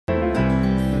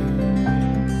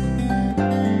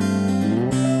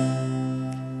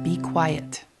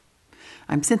quiet.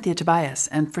 I'm Cynthia Tobias,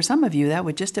 and for some of you, that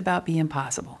would just about be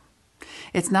impossible.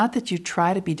 It's not that you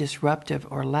try to be disruptive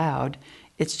or loud,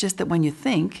 it's just that when you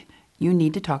think, you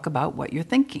need to talk about what you're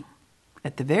thinking.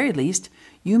 At the very least,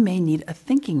 you may need a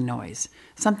thinking noise,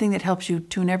 something that helps you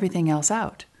tune everything else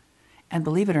out. And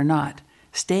believe it or not,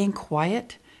 staying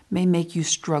quiet may make you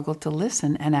struggle to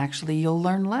listen, and actually you'll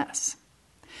learn less.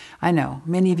 I know,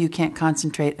 many of you can't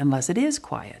concentrate unless it is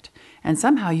quiet, and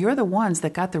somehow you're the ones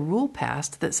that got the rule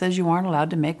passed that says you aren't allowed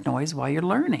to make noise while you're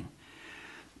learning.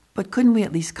 But couldn't we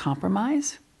at least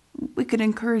compromise? We could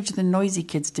encourage the noisy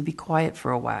kids to be quiet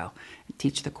for a while,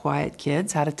 teach the quiet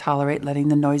kids how to tolerate letting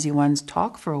the noisy ones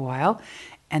talk for a while,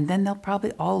 and then they'll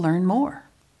probably all learn more.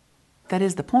 That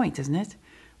is the point, isn't it?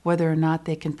 Whether or not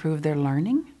they can prove they're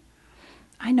learning.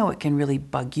 I know it can really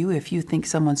bug you if you think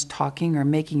someone's talking or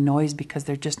making noise because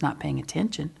they're just not paying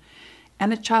attention.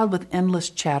 And a child with endless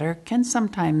chatter can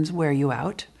sometimes wear you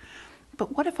out.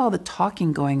 But what if all the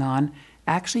talking going on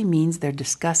actually means they're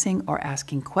discussing or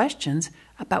asking questions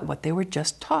about what they were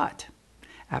just taught?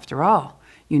 After all,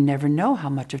 you never know how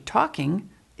much of talking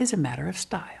is a matter of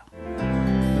style.